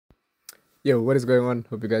Yo, what is going on?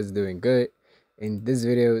 Hope you guys are doing good. In this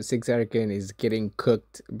video, 6ARAKIN is getting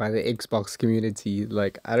cooked by the Xbox community.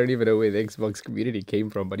 Like, I don't even know where the Xbox community came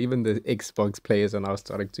from, but even the Xbox players are now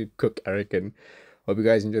starting to cook Arakin. Hope you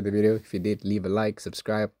guys enjoyed the video. If you did, leave a like,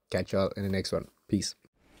 subscribe. Catch y'all in the next one. Peace.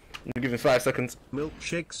 You give me 5 seconds.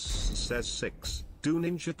 Milkshakes says 6. Do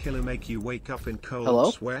Ninja Killer make you wake up in cold Hello?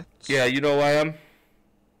 sweats? Yeah, you know who I am?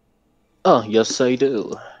 Oh, yes, I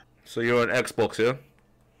do. So you're on Xbox, yeah?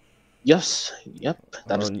 Yes, yep,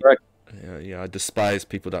 that is Oh, correct. Yeah, I despise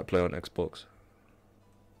people that play on Xbox.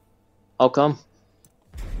 How come?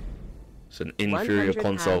 It's an inferior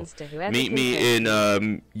console. Meet can me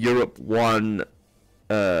in Europe 1,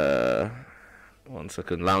 1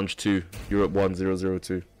 second, Lounge 2, Europe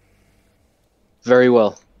 1002. Very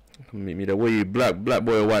well. Meet me there. What are you, black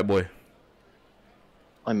boy or white boy?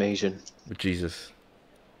 I'm Asian. Jesus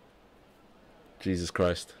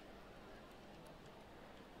Christ.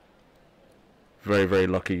 Very, very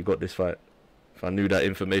lucky you got this fight. If I knew that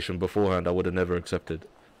information beforehand, I would have never accepted.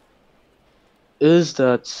 Is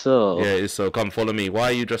that so? Yeah, it is so. Come, follow me. Why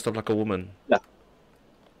are you dressed up like a woman? Yeah.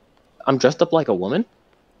 I'm dressed up like a woman?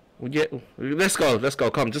 Well, yeah, let's go.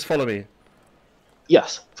 Come, just follow me.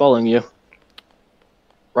 Yes, following you.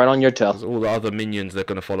 Right on your tail. There's all the other minions, they're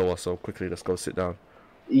gonna follow us, so quickly, let's go sit down.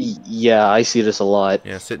 Yeah, I see this a lot.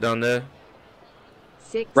 Yeah, sit down there.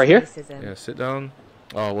 Right here? Yeah, sit down.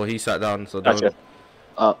 Oh, well, he sat down, so don't.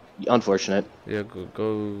 Gotcha. Unfortunate. Yeah,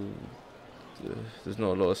 go. There's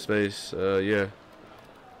not a lot of space. Yeah.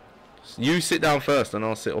 You sit down first, and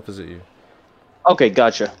I'll sit opposite you. Okay,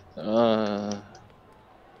 gotcha.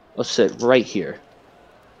 Let's sit right here.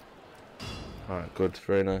 Alright, good.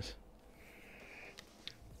 Very nice.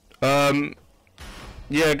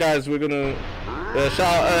 Yeah, guys, we're gonna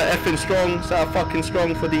shout out effing strong, shout out fucking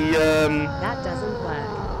strong for the That doesn't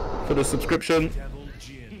work. for the subscription.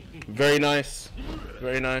 Very nice,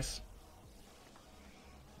 very nice.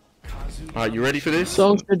 Alright, you ready for this? So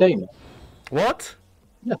how's your day, man? What?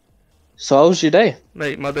 Yeah. So how's your day?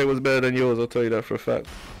 Mate, my day was better than yours. I'll tell you that for a fact.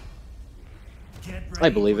 I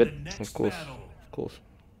believe it. Of course, of course.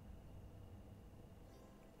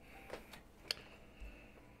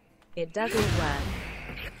 It doesn't work.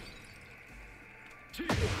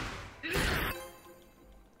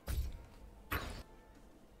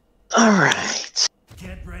 Alright.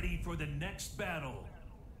 Get ready for the next battle.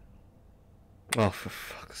 Oh, for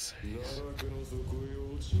fuck's sake.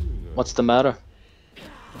 What's the matter?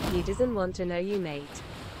 He doesn't want to know you, mate.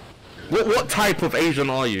 What type of Asian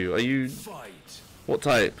are you? Are you Fight. what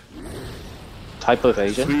type? Type of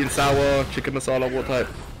Asian? Sweet and sour, chicken masala, what type?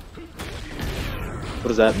 What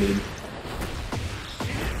does that mean?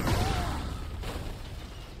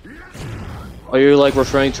 Are you like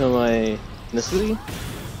referring to my ethnicity?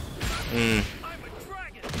 Hmm.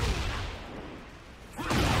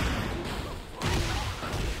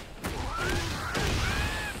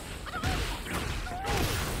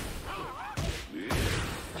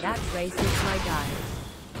 That's racist, my guy.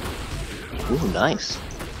 Ooh, nice.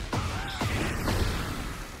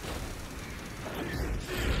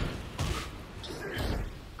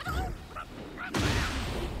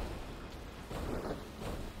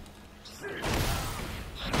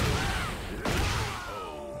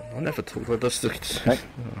 I never talked about this. I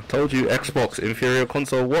told you, Xbox, inferior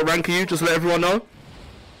console. What rank are you? Just let everyone know.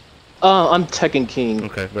 I'm Tekken King.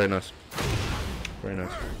 Okay, very nice. Very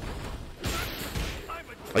nice.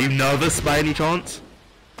 Are you nervous by any chance?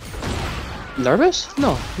 Nervous?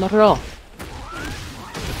 No, not at all.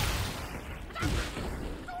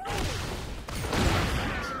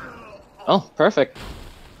 Oh, perfect.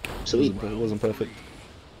 Sweet. It wasn't perfect.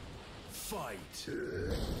 Fight.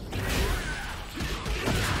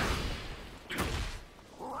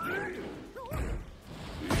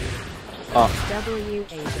 Oh, W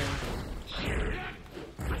Asian.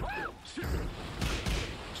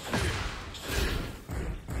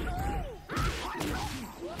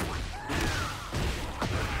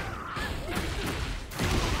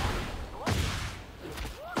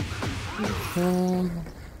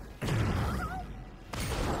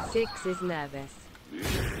 Six is nervous.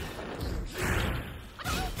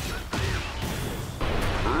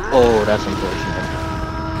 oh, that's unfortunate.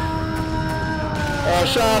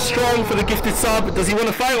 Shout out strong for the gifted sub. Does he want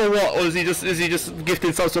to fight or what? Or is he just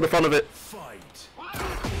gifting subs for the fun of it? Fight.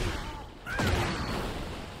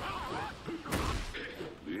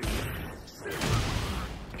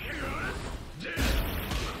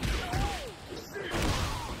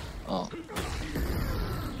 Oh.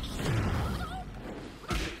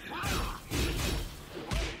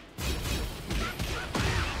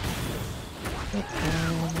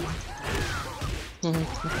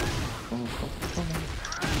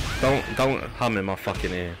 Don't hum in my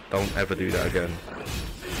fucking ear. Don't ever do that again.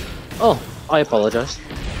 Oh, I apologize.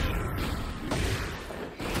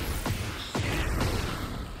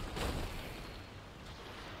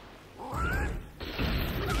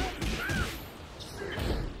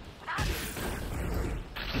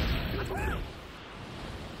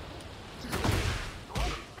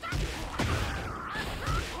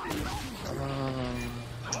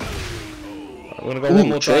 We're gonna go one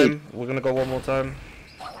more time. We're gonna go one more time.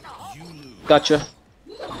 Gotcha.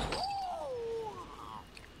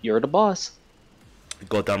 You're the boss.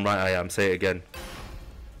 Goddamn right I am. Say it again.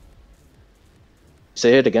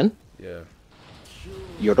 Say it again. Yeah.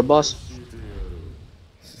 You're the boss.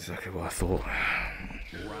 That's exactly what I thought.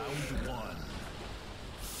 Round one.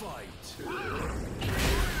 Fight.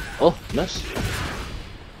 Oh, nice.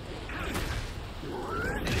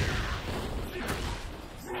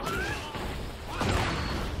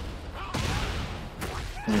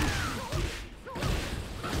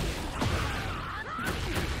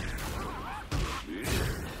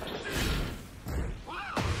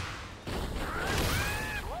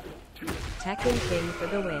 Tekken King for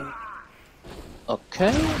the win.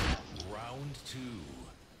 Okay. Round two.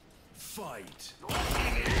 Fight.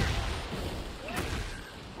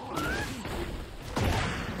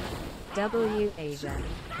 W Asia.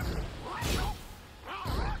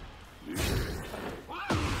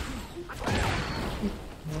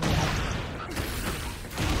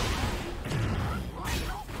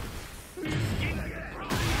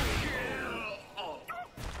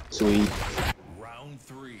 Sweet. Round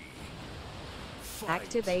three. Fight.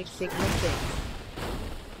 Activate Sigma 6.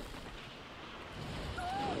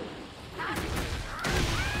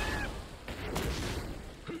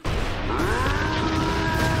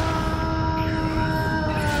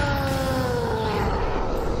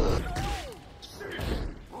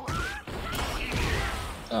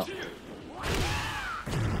 Oh.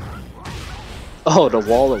 Oh, the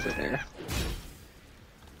wall over there.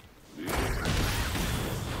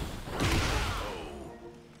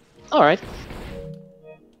 Alright.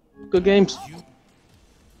 Good games.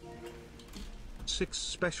 6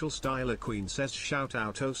 Special Styler Queen says shout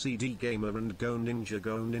out OCD Gamer and go Ninja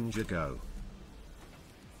go Ninja go.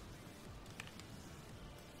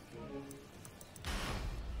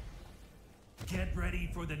 Get ready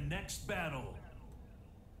for the next battle.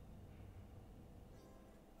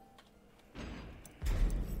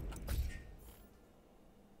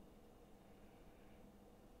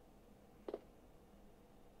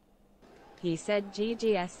 He said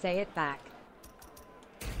GGS, say it back.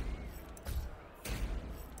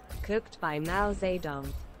 Cooked by Mao Zedong.